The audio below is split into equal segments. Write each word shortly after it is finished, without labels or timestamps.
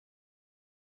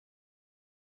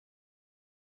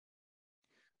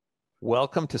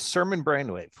Welcome to Sermon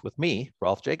Brainwave with me,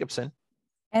 Rolf Jacobson.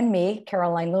 And me,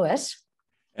 Karoline Lewis.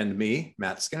 And me,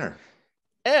 Matt Skinner.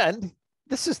 And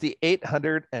this is the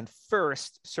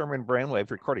 801st Sermon Brainwave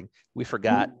recording. We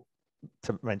forgot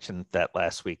to mention that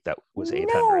last week. That was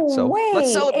 800. No way.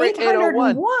 Let's celebrate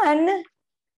 801.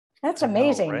 That's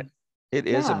amazing. Know, right? It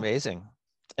is amazing.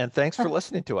 And thanks for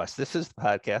listening to us. This is the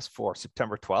podcast for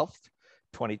September 12th,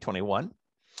 2021.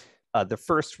 The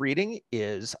first reading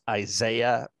is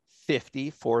Isaiah 50,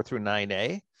 4 through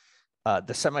 9a.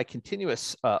 The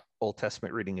semi-continuous Old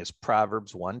Testament reading is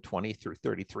Proverbs 1, 20 through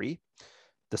 33.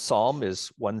 The Psalm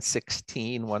is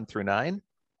 116, 1 through 9.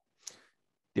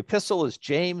 The epistle is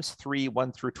James 3,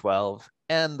 1 through 12.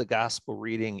 And the gospel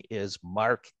reading is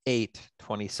Mark 8,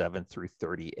 27 through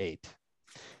 38.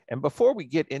 And before we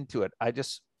get into it, I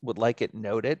just would like it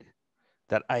noted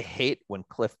that I hate when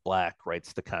Cliff Black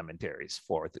writes the commentaries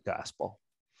for the gospel,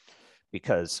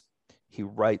 because he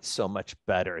writes so much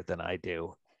better than I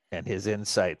do. And his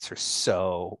insights are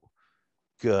so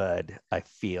good. I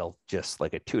feel just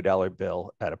like a $2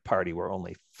 bill at a party where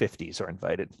only 50s are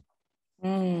invited.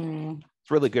 It's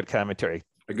really good commentary.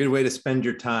 A good way to spend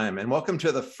your time. And welcome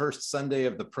to the first Sunday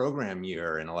of the program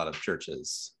year in a lot of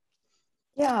churches.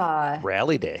 Yeah.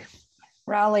 Rally Day.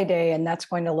 And that's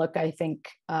going to look, I think,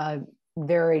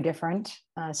 very different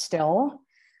still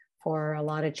for a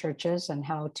lot of churches, and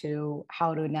how to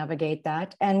navigate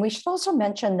that. And we should also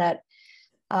mention that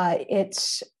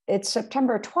it's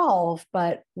September 12,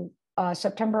 but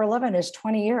September 11 is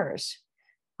 20 years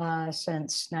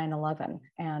since 9/11,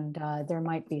 and there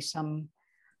might be some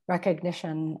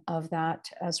recognition of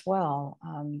that as well.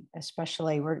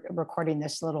 Especially, we're recording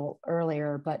this a little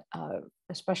earlier, but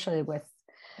especially with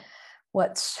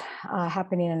what's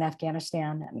happening in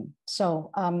Afghanistan, and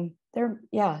so there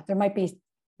might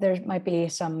be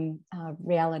some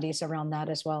realities around that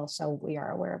as well. So we are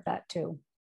aware of that too.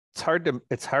 It's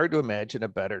hard to imagine a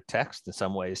better text in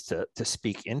some ways to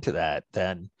speak into that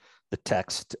than the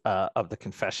text of the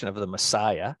confession of the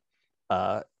Messiah,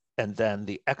 and then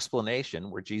the explanation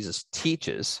where Jesus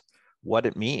teaches what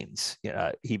it means.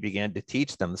 He began to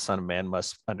teach them, the Son of Man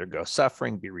must undergo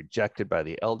suffering, be rejected by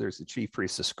the elders, the chief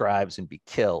priests, the scribes, and be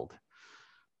killed.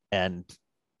 And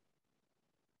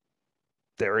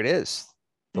there it is.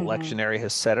 The lectionary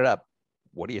has set it up.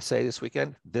 What do you say this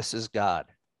weekend? This is God.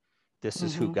 This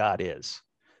is who God is.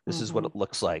 This is what it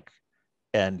looks like.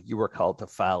 And you are called to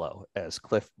follow, as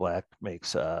Cliff Black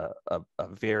makes a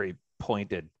very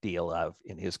pointed deal of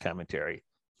in his commentary.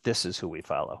 This is who we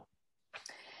follow.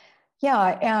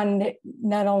 Yeah, and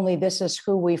not only this is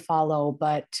who we follow,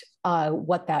 but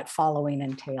what that following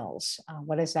entails.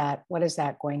 What is that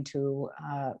going to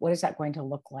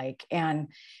look like? And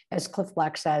as Cliff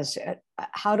Black says,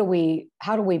 how do we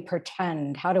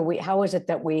pretend? How is it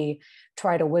that we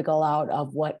try to wiggle out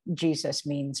of what Jesus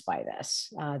means by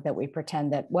this? That we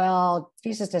pretend that, well,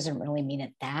 Jesus doesn't really mean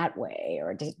it that way,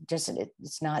 or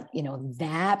it's not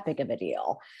that big of a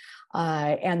deal.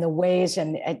 And the ways,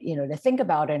 and to think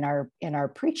about in our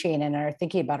preaching and our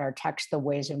thinking about our text, the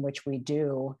ways in which we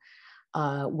do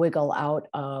wiggle out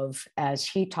of, as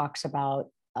he talks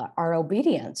about, our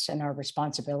obedience and our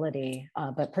responsibility,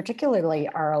 but particularly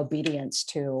our obedience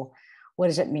to what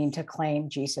does it mean to claim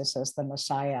Jesus as the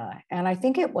Messiah. And I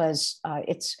think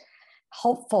it's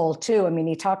helpful too. I mean,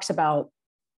 he talks about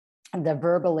the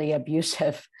verbally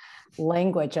abusive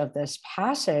language of this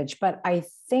passage, but I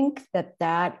think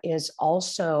that is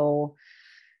also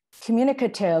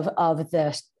communicative of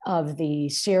the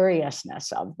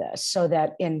seriousness of this. So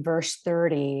that in verse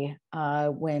 30,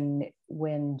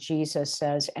 when Jesus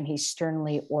says, and he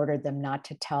sternly ordered them not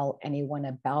to tell anyone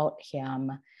about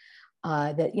him,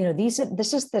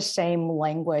 this is the same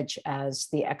language as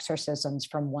the exorcisms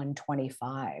from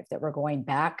 125, that we're going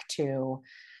back to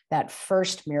that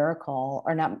first miracle,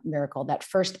 or not miracle, that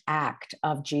first act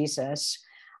of Jesus,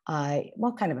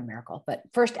 kind of a miracle, but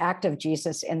first act of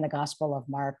Jesus in the Gospel of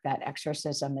Mark, that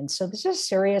exorcism. And so this is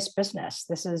serious business.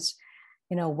 This is,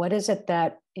 what is it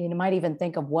that, you might even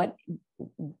think of what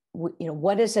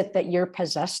is it that you're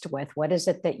possessed with? What is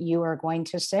it that you are going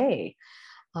to say?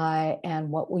 And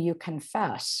what will you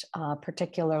confess,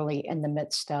 particularly in the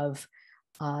midst of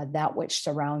that which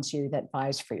surrounds you that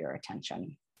vies for your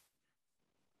attention?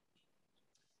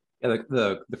 Yeah,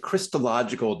 the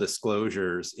Christological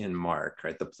disclosures in Mark,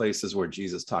 right? The places where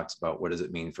Jesus talks about what does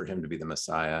it mean for him to be the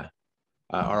Messiah,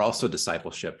 are also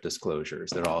discipleship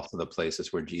disclosures. They're also the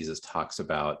places where Jesus talks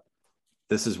about,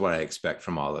 this is what I expect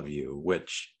from all of you,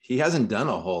 which he hasn't done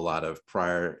a whole lot of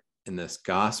prior in this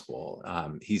gospel.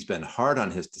 He's been hard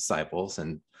on his disciples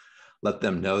and let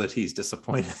them know that he's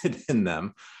disappointed in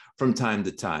them, from time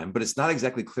to time, but it's not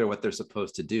exactly clear what they're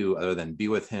supposed to do other than be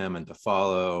with him and to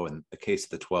follow, and the case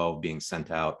of the 12 being sent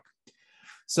out.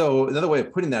 So another way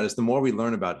of putting that is the more we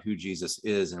learn about who Jesus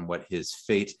is and what his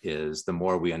fate is, the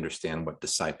more we understand what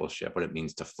discipleship, what it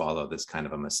means to follow this kind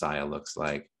of a Messiah looks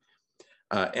like.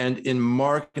 And in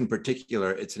Mark in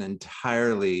particular, it's an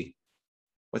entirely,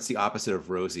 what's the opposite of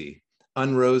rosy?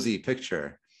 Unrosy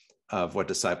picture of what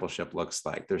discipleship looks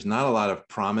like. There's not a lot of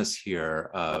promise here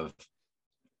of,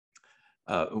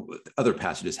 other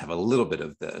passages have a little bit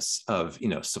of this, of,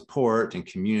 support and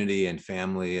community and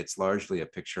family. It's largely a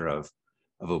picture of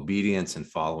obedience and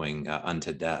following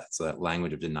unto death. So that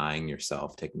language of denying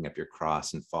yourself, taking up your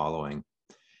cross and following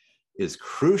is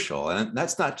crucial. And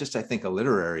that's not just, I think, a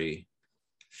literary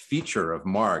feature of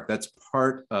Mark. That's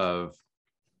part of,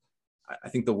 I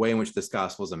think, the way in which this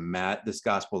gospel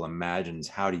imagines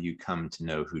how do you come to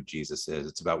know who Jesus is.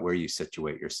 It's about where you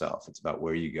situate yourself. It's about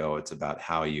where you go. It's about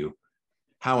how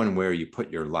and where you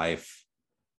put your life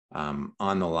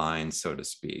on the line, so to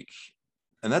speak.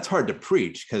 And that's hard to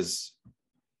preach because,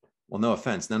 well, no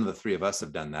offense, none of the three of us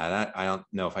have done that. I don't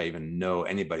know if I even know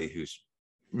anybody who's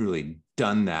really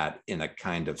done that in a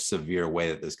kind of severe way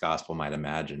that this gospel might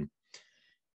imagine.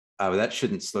 But that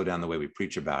shouldn't slow down the way we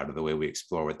preach about it or the way we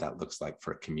explore what that looks like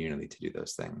for a community to do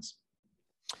those things.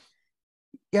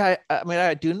 Yeah, I mean,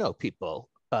 I do know people,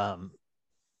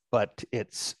 but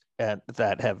it's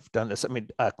that have done this. I mean,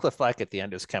 Cliff Black at the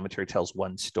end of his commentary tells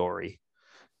one story,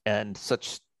 and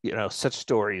such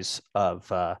stories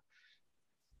of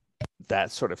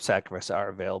that sort of sacrifice are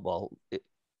available.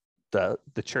 The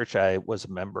church I was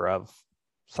a member of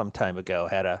some time ago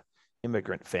had a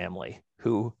immigrant family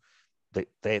who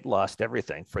they had lost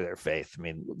everything for their faith. I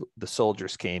mean, the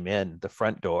soldiers came in the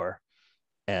front door,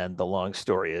 and the long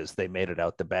story is they made it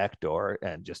out the back door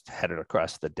and just headed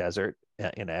across the desert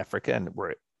in Africa, and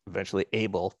were eventually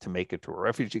able to make it to a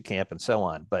refugee camp and so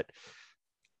on. But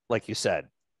like you said,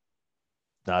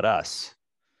 not us.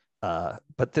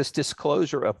 But this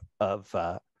disclosure of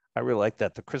I really like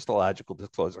that, the Christological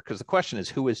disclosure, because the question is,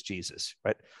 who is Jesus,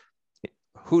 right?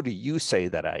 Who do you say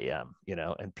that I am?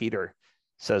 And Peter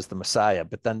says the Messiah,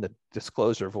 but then the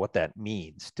disclosure of what that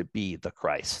means to be the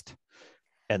Christ,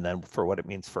 and then for what it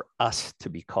means for us to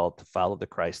be called to follow the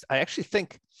Christ. I actually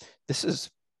think this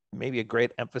is maybe a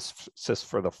great emphasis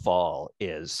for the fall,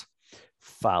 is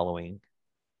following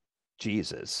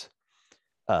Jesus,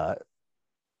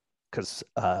 because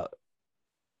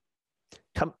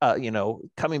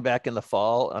coming back in the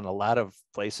fall on a lot of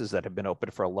places that have been open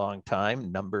for a long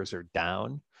time, numbers are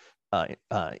down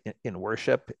in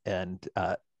worship, and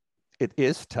it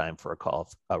is time for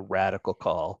a radical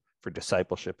call for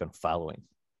discipleship and following.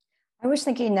 I was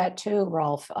thinking that too,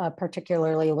 Rolf,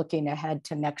 particularly looking ahead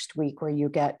to next week, where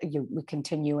we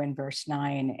continue in verse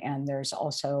 9, and there's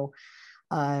also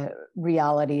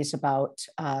realities about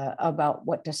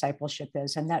what discipleship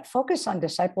is, and that focus on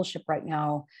discipleship right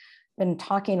now. Been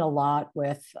talking a lot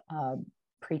with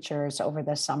preachers over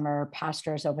the summer,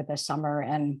 pastors over the summer,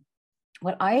 and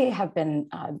what I have been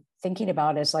thinking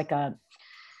about is like a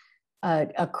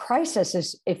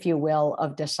crisis, if you will,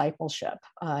 of discipleship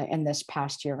in this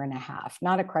past year and a half.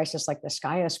 Not a crisis like the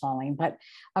sky is falling, but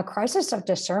a crisis of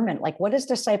discernment. Like, what does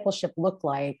discipleship look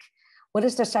like? What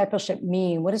does discipleship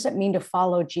mean? What does it mean to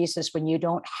follow Jesus when you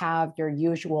don't have your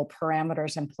usual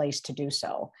parameters in place to do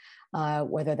so?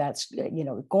 Whether that's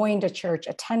going to church,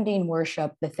 attending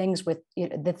worship, the things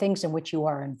in which you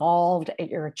are involved at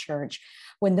your church.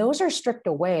 When those are stripped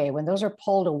away, when those are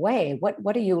pulled away,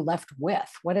 what are you left with?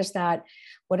 What does that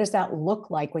look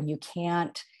like when you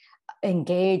can't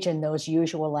engage in those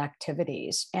usual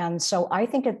activities? And so I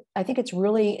think it's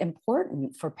really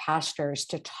important for pastors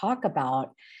to talk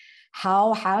about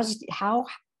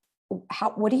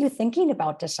what are you thinking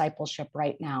about discipleship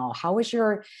right now? How is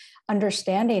your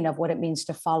understanding of what it means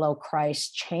to follow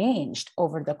Christ changed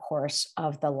over the course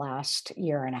of the last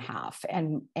year and a half,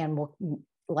 and will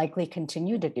likely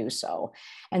continue to do so?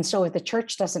 And so if the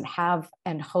church doesn't have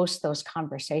and host those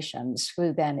conversations,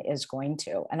 who then is going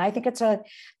to? And I think it's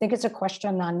a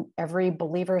question on every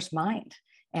believer's mind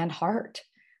and heart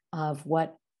of,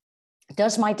 what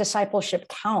does my discipleship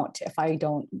count if I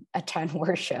don't attend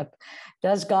worship?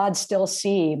 Does God still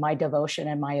see my devotion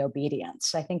and my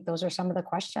obedience? I think those are some of the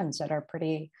questions that are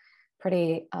pretty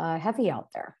heavy out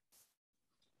there.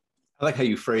 I like how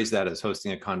you phrase that as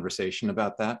hosting a conversation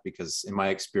about that, because in my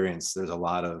experience, there's a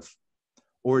lot of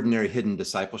ordinary hidden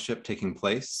discipleship taking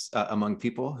place among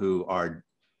people who are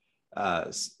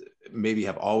maybe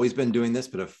have always been doing this,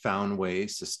 but have found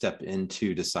ways to step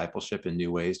into discipleship in new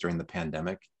ways during the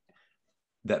pandemic.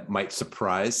 that might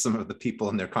surprise some of the people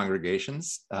in their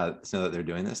congregations to know that they're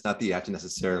doing this. Not that you have to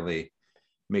necessarily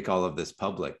make all of this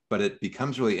public, but it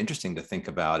becomes really interesting to think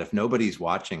about, if nobody's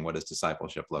watching, what does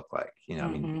discipleship look like? You know, I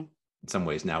mean, in some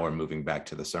ways now we're moving back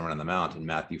to the Sermon on the Mount in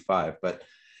Matthew 5, but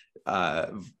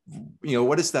you know,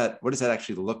 what does that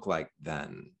actually look like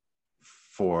then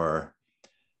for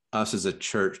us as a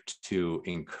church to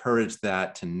encourage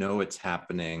that, to know it's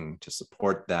happening, to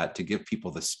support that, to give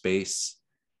people the space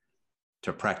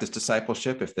to practice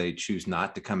discipleship if they choose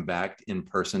not to come back in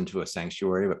person to a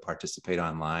sanctuary, but participate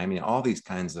online? I mean, all these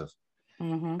kinds of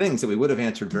things that we would have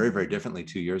answered very, very differently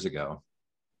 2 years ago.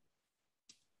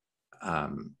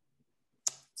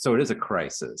 So it is a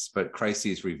crisis, but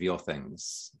crises reveal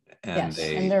things. And yes,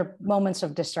 and they're moments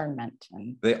of discernment.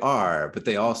 They are, but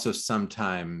they also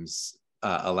sometimes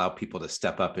allow people to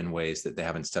step up in ways that they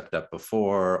haven't stepped up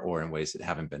before, or in ways that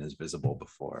haven't been as visible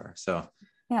before. So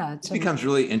yeah, it becomes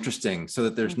really interesting, so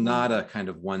that there's not a kind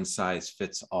of one size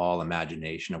fits all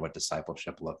imagination of what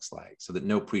discipleship looks like, so that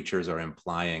no preachers are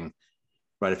implying,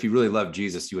 right, if you really love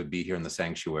Jesus, you would be here in the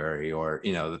sanctuary, or,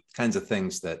 you know, the kinds of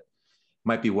things that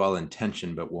might be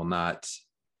well-intentioned, but will not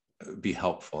be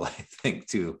helpful, I think,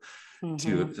 to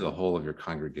the whole of your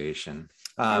congregation.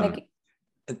 Go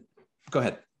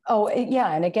ahead. Oh,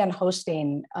 yeah. And again,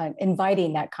 hosting,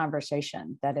 inviting that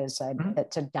conversation that is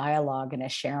that's a dialogue and a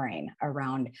sharing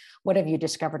around what have you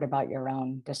discovered about your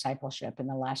own discipleship in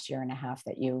the last year and a half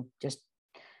that you just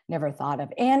never thought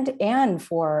of. And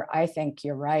for, I think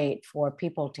you're right, for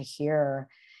people to hear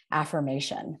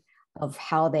affirmation of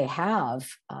how they have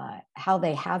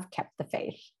kept the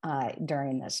faith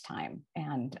during this time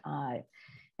and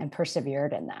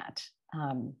persevered in that.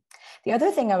 The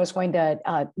other thing I was going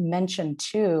to mention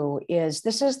too is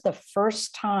this is the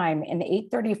first time in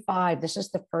 835, this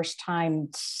is the first time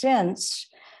since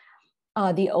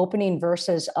the opening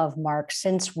verses of Mark,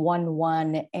 since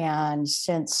 1:1 and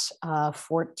since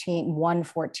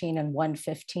 1:14 and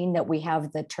 1:15, that we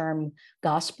have the term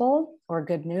gospel or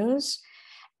good news.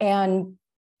 And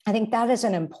I think that is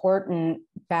an important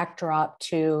backdrop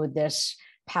to this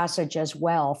passage as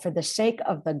well. For the sake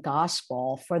of the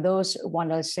gospel, for those who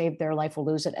want to save their life will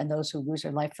lose it, and those who lose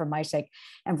their life for my sake,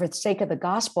 and for the sake of the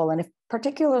gospel. And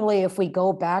particularly if we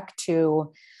go back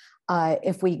to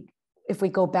if we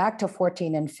go back to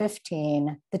 14 and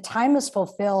 15, the time is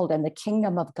fulfilled and the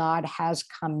kingdom of God has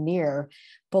come near.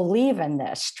 Believe in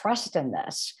this, trust in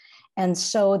this. And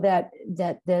so that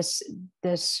this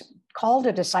call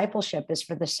to discipleship is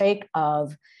for the sake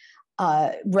of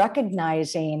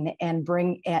recognizing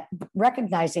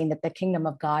that the kingdom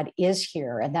of God is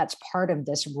here. And that's part of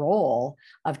this role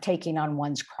of taking on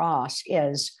one's cross,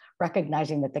 is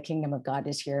recognizing that the kingdom of God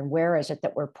is here. And where is it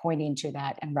that we're pointing to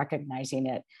that and recognizing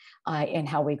it in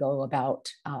how we go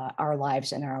about our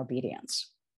lives and our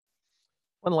obedience?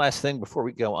 One last thing before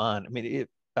we go on. I mean,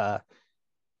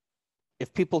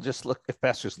 if people just if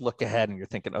pastors look ahead and you're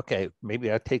thinking, okay,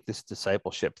 maybe I'll take this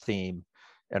discipleship theme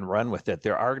and run with it,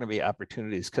 there are going to be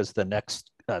opportunities, because the next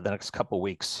couple of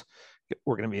weeks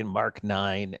we're going to be in Mark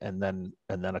 9 and then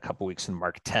a couple of weeks in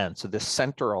Mark 10. So this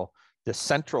central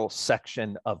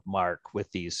section of Mark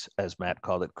with these, as Matt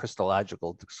called it,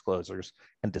 Christological disclosures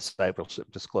and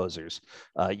discipleship disclosures,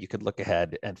 you could look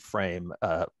ahead and frame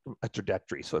a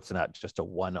trajectory, so it's not just a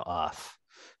one-off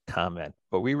comment.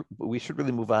 But we should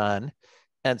really move on.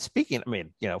 And speaking, I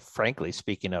mean, you know, frankly,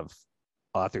 speaking of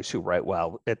authors who write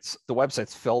well, the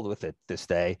website's filled with it this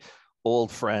day.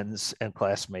 Old friends and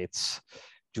classmates,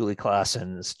 Julie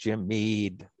Claessens, Jim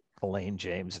Mead, Elaine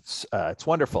James. It's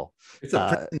wonderful. It's a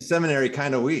Princeton seminary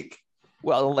kind of week.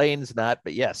 Well, Elaine's not,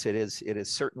 but yes, it is. It is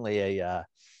certainly a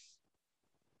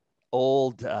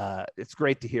old. It's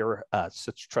great to hear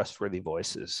such trustworthy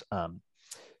voices.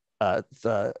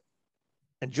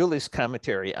 And Julie's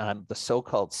commentary on the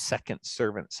so-called second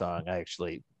servant song, I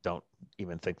actually don't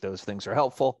even think those things are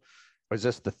helpful. Or is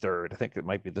this the third? I think it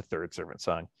might be the third servant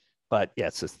song, but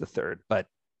yes, it's the third. But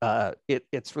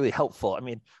it's really helpful. I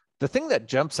mean, the thing that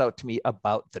jumps out to me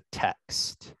about the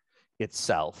text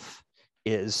itself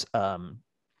is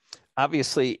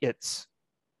obviously it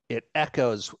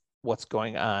echoes what's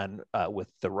going on with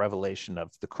the revelation of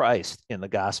the Christ in the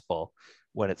gospel,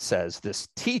 when it says this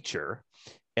teacher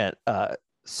and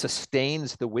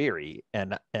sustains the weary,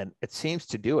 and it seems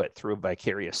to do it through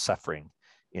vicarious suffering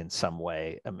in some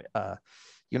way.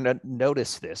 You know,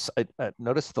 notice this.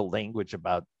 Notice the language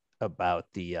about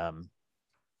the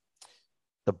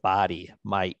body,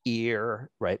 my ear,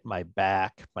 right, my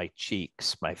back, my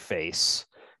cheeks, my face.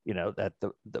 You know, that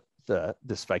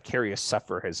this vicarious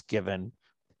sufferer has given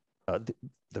the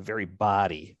very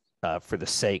body for the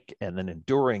sake, and then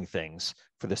enduring things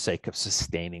for the sake of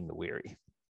sustaining the weary.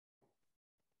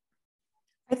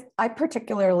 I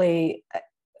particularly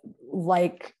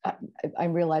like, I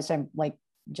realize I'm like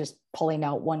just pulling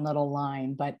out one little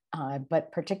line, but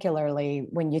particularly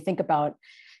when you think about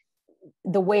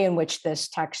the way in which this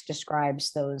text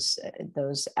describes those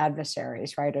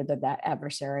adversaries, right, or that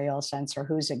adversarial sense, or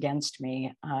who's against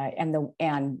me, and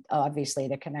obviously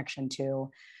the connection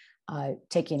to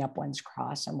taking up one's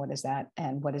cross, and what does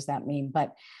that mean?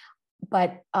 But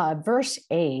verse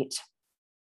 8,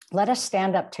 let us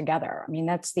stand up together. I mean,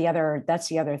 that's the other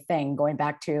thing. Going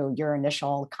back to your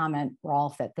initial comment,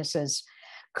 Rolf, that this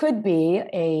could be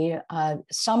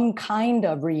some kind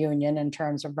of reunion in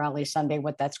terms of Rally Sunday.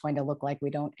 What that's going to look like, we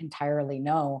don't entirely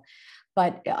know.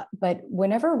 But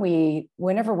whenever we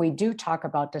do talk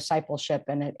about discipleship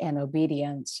and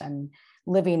obedience and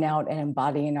living out and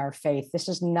embodying our faith,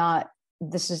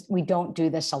 we don't do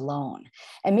this alone.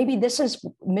 And maybe this is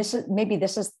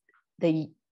the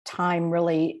time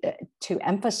really to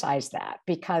emphasize that,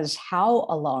 because how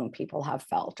alone people have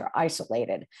felt, or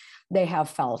isolated they have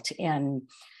felt in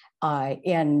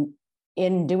doing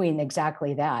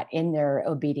exactly that, in their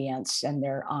obedience and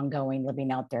their ongoing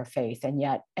living out their faith, and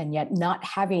yet not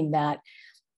having that,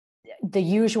 the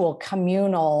usual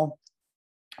communal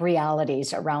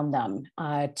realities around them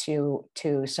to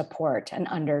support and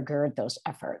undergird those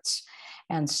efforts.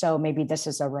 And so maybe this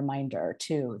is a reminder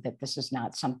too, that this is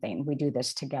not something, we do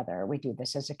this together. We do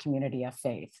this as a community of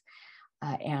faith,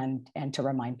 and to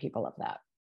remind people of that.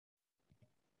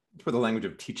 That's where the language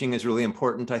of teaching is really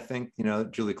important, I think.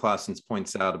 Julie Clausen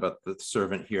points out about the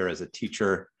servant here as a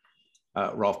teacher.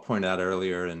 Rolf pointed out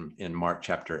earlier in Mark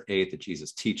chapter 8 that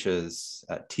Jesus teaches.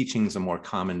 Teaching is a more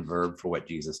common verb for what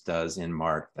Jesus does in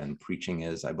Mark than preaching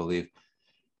is, I believe.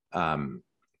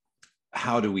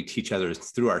 How do we teach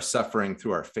others? Through our suffering,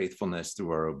 through our faithfulness,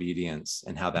 through our obedience,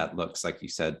 and how that looks, like you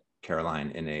said,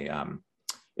 Karoline, in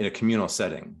a communal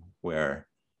setting where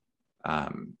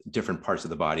different parts of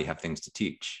the body have things to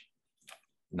teach,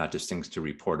 not just things to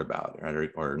report about,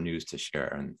 or news to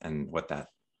share, and what that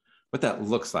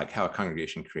looks like, how a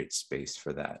congregation creates space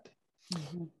for that.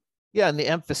 Mm-hmm. Yeah, and the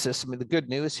emphasis, I mean, the good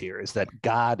news here is that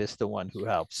God is the one who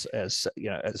helps, as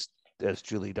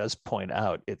Julie does point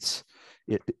out.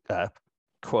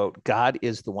 Quote, God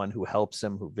is the one who helps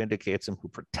him, who vindicates him, who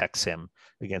protects him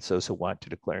against those who want to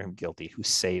declare him guilty, who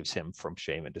saves him from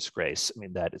shame and disgrace. I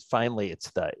mean, that is finally, it's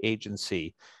the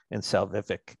agency and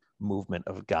salvific movement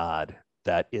of God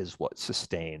that is what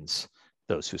sustains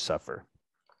those who suffer.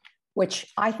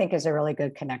 Which I think is a really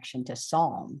good connection to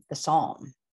the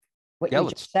Psalm. What you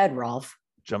just said, Rolf.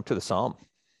 Jump to the Psalm.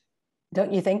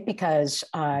 Don't you think? Because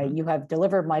you have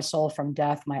delivered my soul from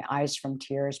death, my eyes from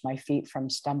tears, my feet from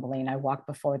stumbling. I walk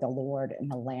before the Lord in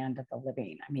the land of the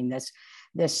living. I mean,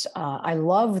 I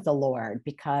love the Lord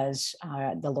because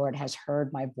the Lord has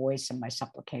heard my voice and my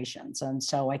supplications. And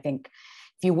so I think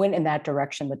if you went in that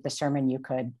direction with the sermon, you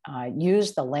could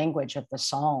use the language of the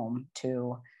Psalm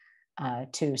to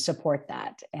support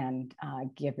that, and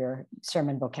give your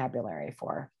sermon vocabulary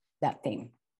for that theme.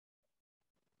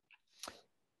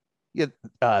 Yeah,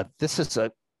 this is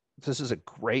a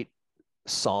great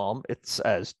psalm. It's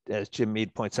as Jim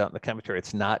Mead points out in the commentary,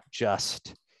 it's not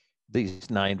just these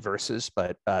 9 verses,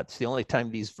 but it's the only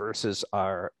time these verses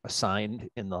are assigned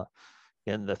in the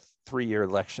 3-year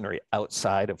lectionary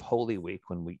outside of Holy Week,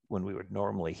 when we would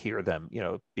normally hear them,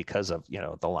 because of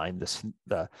the line,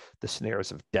 the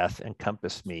snares of death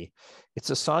encompass me. It's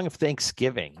a song of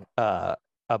thanksgiving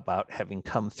about having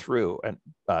come through, and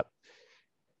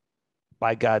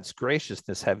by God's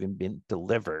graciousness, having been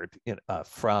delivered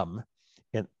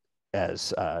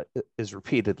is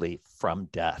repeatedly from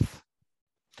death,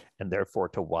 and therefore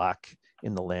to walk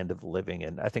in the land of the living.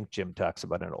 And I think Jim talks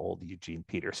about an old Eugene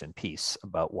Peterson piece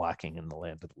about walking in the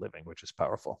land of the living, which is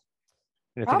powerful.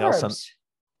 Anything Proverbs. else?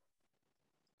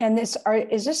 And is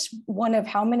this one of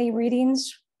how many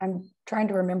readings? I'm trying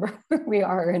to remember where we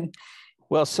are. And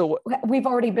well, so we've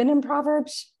already been in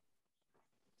Proverbs.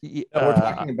 We're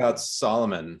talking about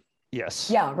Solomon.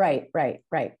 Yes. Yeah. Right.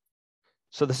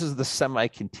 So this is the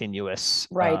semi-continuous.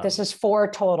 Right. This is 4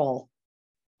 total.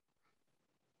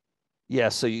 Yeah.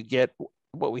 So you get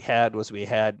what we had on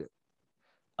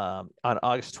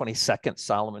August 22nd,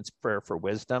 Solomon's prayer for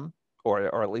wisdom,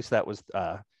 or at least that was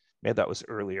maybe that was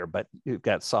earlier, but you've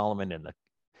got Solomon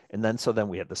and then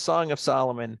we had the Song of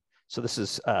Solomon. So this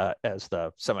is as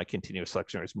the semi-continuous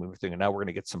lectionary is moving through, and now we're going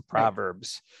to get some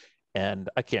Proverbs. Right. And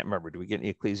I can't remember, do we get any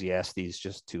Ecclesiastes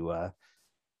just to,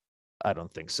 I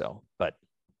don't think so, but.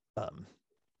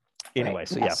 Anyway, Right.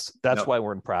 so Yes. yes, that's Nope. why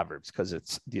we're in Proverbs, because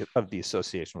it's of the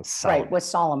association with Solomon. Right, with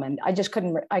Solomon. I just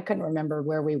couldn't remember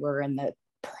where we were in the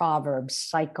Proverbs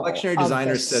cycle Lectionary of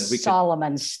designers the said we could.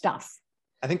 Solomon stuff.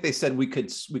 I think they said we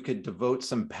could devote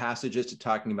some passages to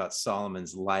talking about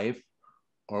Solomon's life,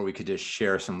 or we could just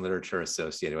share some literature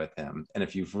associated with him. And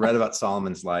if you've read about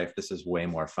Solomon's life, this is way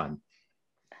more fun.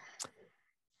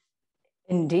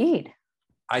 Indeed.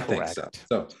 I think so.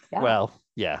 So, Yeah. Well,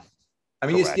 yeah. I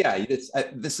mean, Correct.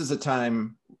 this is a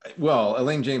time. Well,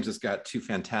 Elaine James has got 2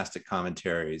 fantastic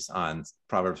commentaries on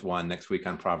Proverbs 1 next week,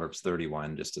 on Proverbs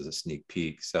 31, just as a sneak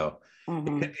peek. So it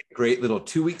could be a great little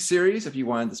 2-week series if you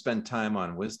wanted to spend time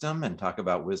on wisdom and talk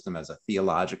about wisdom as a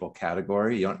theological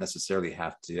category. You don't necessarily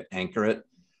have to anchor it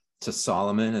to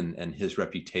Solomon and his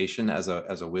reputation as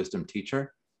a wisdom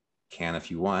teacher. Can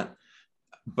if you want.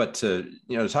 But to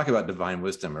talk about divine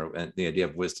wisdom, or the idea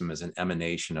of wisdom as an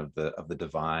emanation of the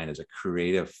divine, as a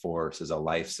creative force, as a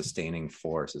life-sustaining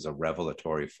force, as a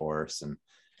revelatory force, and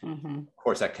of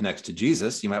course that connects to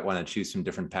Jesus. You might want to choose some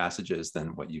different passages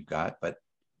than what you've got, but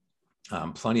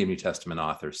plenty of New Testament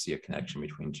authors see a connection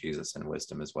between Jesus and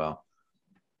wisdom as well.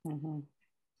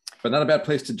 But not a bad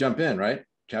place to jump in, right?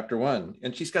 Chapter 1,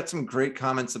 and she's got some great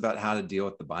comments about how to deal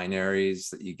with the binaries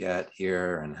that you get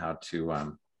here, and how to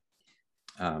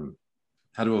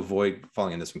avoid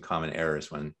falling into some common errors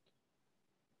when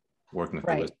working with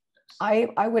the wisdom.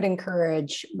 I would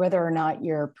encourage, whether or not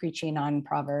you're preaching on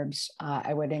Proverbs,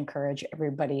 I would encourage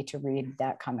everybody to read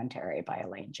that commentary by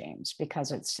Elaine James,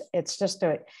 because it's just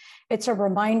a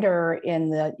reminder in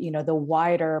the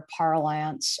wider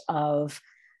parlance of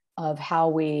how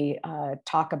we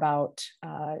talk about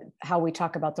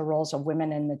the roles of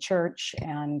women in the church,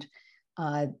 and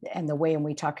the way in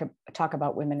we talk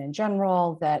about women in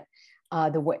general, that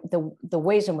the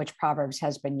ways in which Proverbs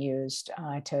has been used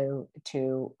to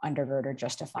undergird or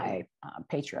justify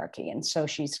patriarchy. And so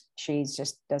she's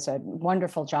just does a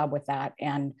wonderful job with that.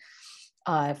 And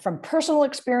from personal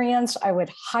experience, I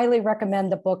would highly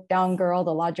recommend the book Down Girl,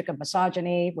 The Logic of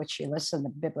Misogyny, which she lists in the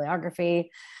bibliography.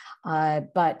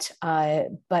 But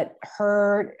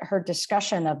her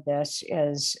discussion of this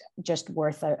is just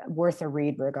worth a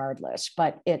read regardless.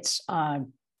 But I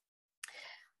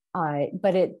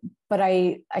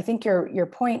think your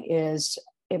point is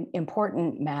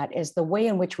important, Matt, is the way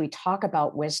in which we talk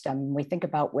about wisdom. We think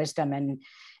about wisdom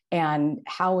and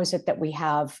how is it that we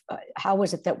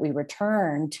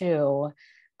return to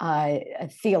a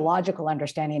theological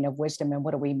understanding of wisdom, and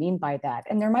what do we mean by that?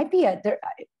 And there might be a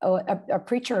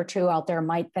preacher or two out there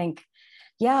might think,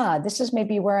 yeah, this is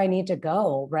maybe where I need to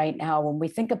go right now when we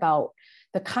think about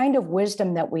the kind of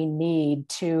wisdom that we need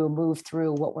to move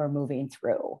through what we're moving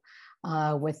through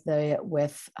with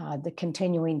the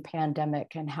continuing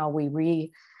pandemic, and how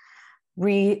we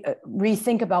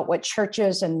rethink about what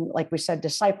churches and, like we said,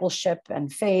 discipleship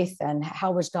and faith, and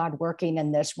how is God working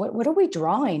in this? What are we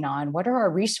drawing on? What are our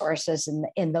resources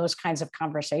in those kinds of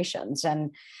conversations?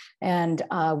 And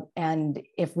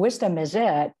if wisdom is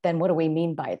it, then what do we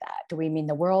mean by that? Do we mean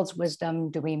the world's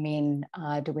wisdom? Do we mean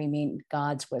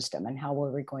God's wisdom? And how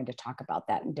are we going to talk about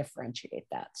that and differentiate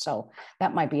that? So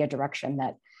that might be a direction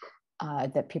that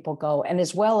people go, and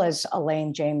as well as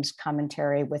Elaine James'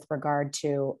 commentary with regard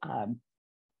to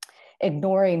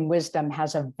ignoring wisdom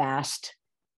has vast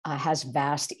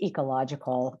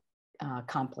ecological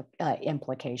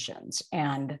implications,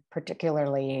 and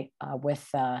particularly with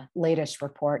the latest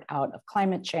report out of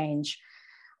climate change.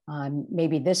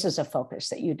 Maybe this is a focus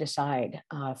that you decide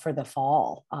for the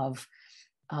fall of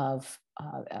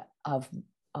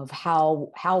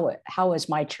how is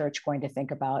my church going to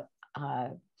think about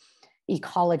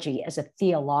ecology as a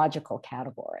theological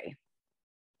category.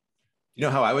 You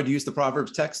know how I would use the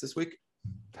Proverbs text this week?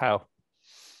 How?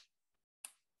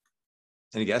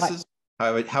 Any guesses?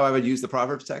 How I would use the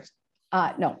Proverbs text?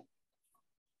 No.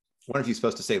 What if you're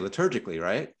supposed to say liturgically,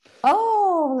 right?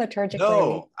 Oh, liturgically.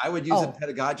 No, I would use it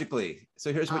pedagogically.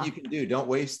 So here's what you can do. Don't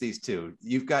waste these 2.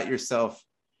 You've got yourself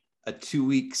a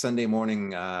 2-week Sunday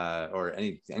morning or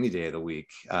any day of the week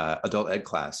adult ed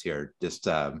class here. Just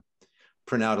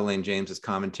print out Elaine James's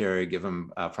commentary, give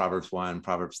them Proverbs 1,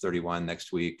 Proverbs 31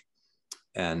 next week,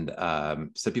 and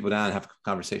sit people down and have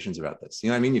conversations about this. You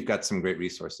know what I mean? You've got some great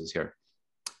resources here.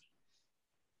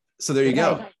 So there you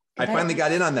go. I finally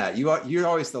got in on that. You're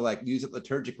always use it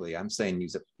liturgically. I'm saying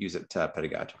use it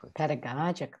pedagogically.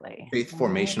 Pedagogically. Faith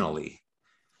formationally.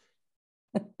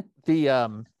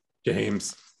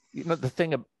 James. The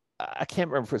thing, I can't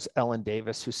remember if it was Ellen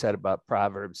Davis who said about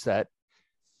Proverbs that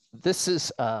this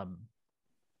is,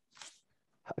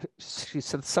 she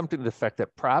said something to the effect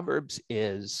that Proverbs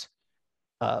is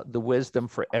the wisdom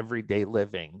for everyday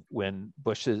living when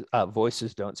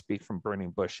voices don't speak from burning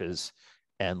bushes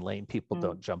and lame people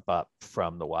don't jump up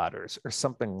from the waters, or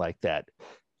something like that.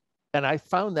 And I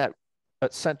found that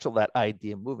essential, that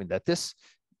idea moving, that this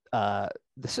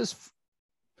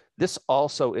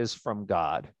also is from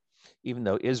God, even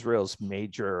though Israel's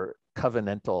major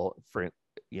covenantal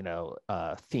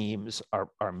themes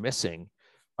are missing,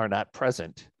 are not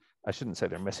present. I shouldn't say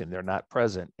they're missing, they're not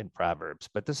present in Proverbs,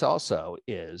 but this also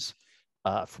is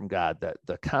from God, that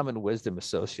the common wisdom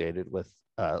associated with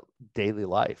daily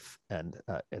life, and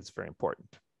it's very important.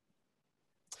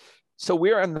 So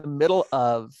we are in the middle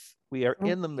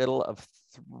of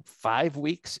 5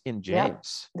 weeks in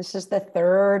James. Yep. This is the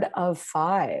third of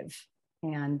 5,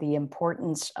 and the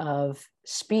importance of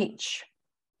speech.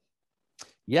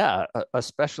 Yeah,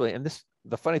 especially, and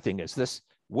the funny thing is, this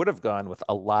would have gone with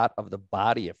a lot of the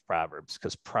body of Proverbs,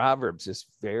 because Proverbs is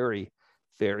very,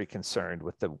 very concerned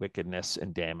with the wickedness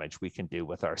and damage we can do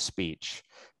with our speech.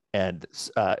 And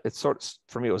it's sort of,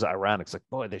 for me, it was ironic. It's like,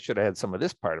 boy, they should have had some of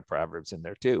this part of Proverbs in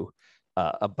there too,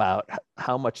 about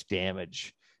how much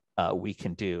damage we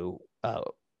can do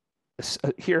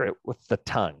here with the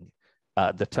tongue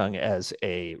as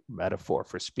a metaphor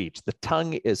for speech. The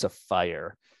tongue is a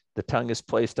fire. The tongue is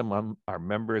placed among our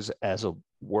members as a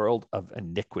world of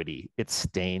iniquity. It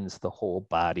stains the whole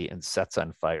body and sets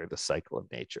on fire the cycle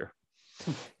of nature.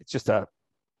 It's just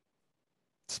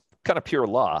it's kind of pure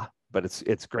law, but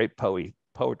it's great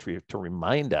poetry to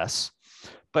remind us.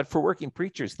 But for working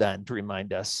preachers then, to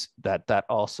remind us that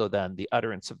also then the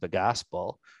utterance of the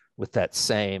gospel with that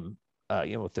same,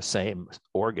 with the same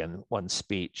organ, one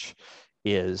speech,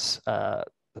 is the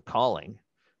calling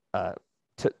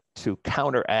to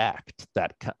counteract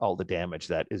all the damage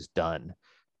that is done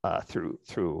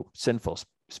through sinful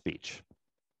speech.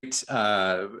 It's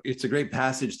a great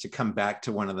passage to come back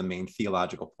to one of the main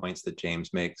theological points that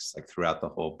James makes, like throughout the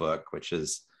whole book, which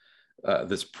is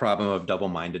this problem of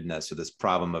double-mindedness, or this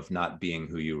problem of not being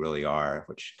who you really are,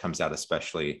 which comes out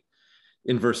especially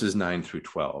in verses 9 through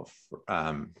 12.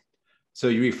 So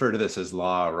you refer to this as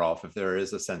law, Rolf. If there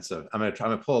is a sense of, I'm going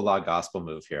to pull a law gospel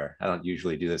move here. I don't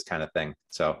usually do this kind of thing,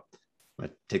 so I'm going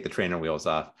to take the trainer wheels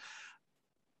off.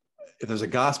 If there's a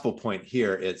gospel point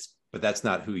here, but that's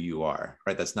not who you are,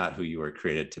 right? That's not who you were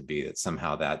created to be. That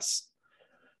somehow that's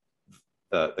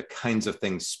the kinds of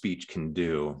things speech can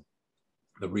do.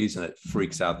 The reason it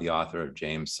freaks out the author of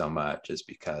James so much is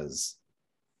because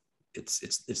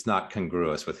it's not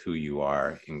congruous with who you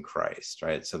are in Christ,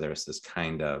 right? So there's this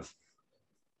kind of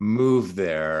move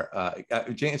there.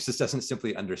 James just doesn't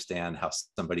simply understand how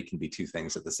somebody can be two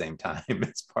things at the same time.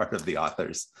 It's part of the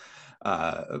author's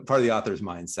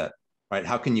mindset, right?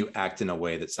 How can you act in a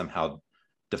way that somehow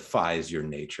defies your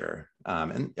nature?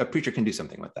 And a preacher can do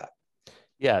something with that.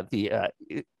 Yeah,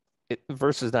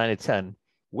 verses 9 and 10.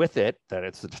 With it, that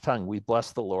it's the tongue, we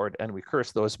bless the Lord and we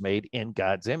curse those made in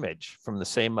God's image. From the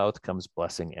same mouth comes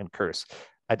blessing and curse.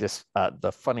 I just, I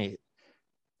don't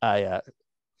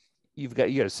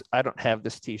have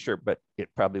this t-shirt, but it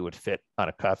probably would fit on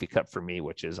a coffee cup for me,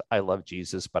 which is, I love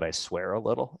Jesus, but I swear a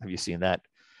little. Have you seen that?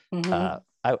 Mm-hmm.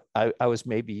 I was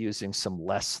maybe using some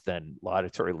less than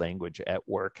laudatory language at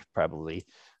work, probably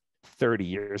 30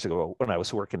 years ago, when I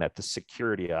was working at the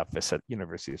security office at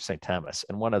University of St. Thomas.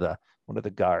 And one of the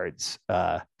guards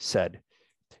said,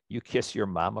 "You kiss your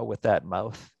mama with that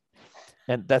mouth."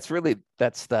 And that's really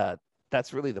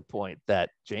the point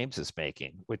that James is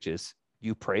making, which is,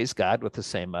 you praise God with the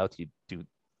same mouth you do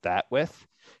that with.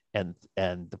 And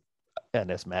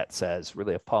as Matt says,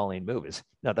 really a Pauline move is,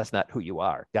 no, that's not who you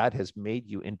are. God has made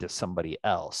you into somebody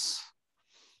else.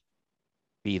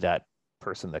 Be that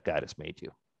person that God has made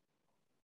you.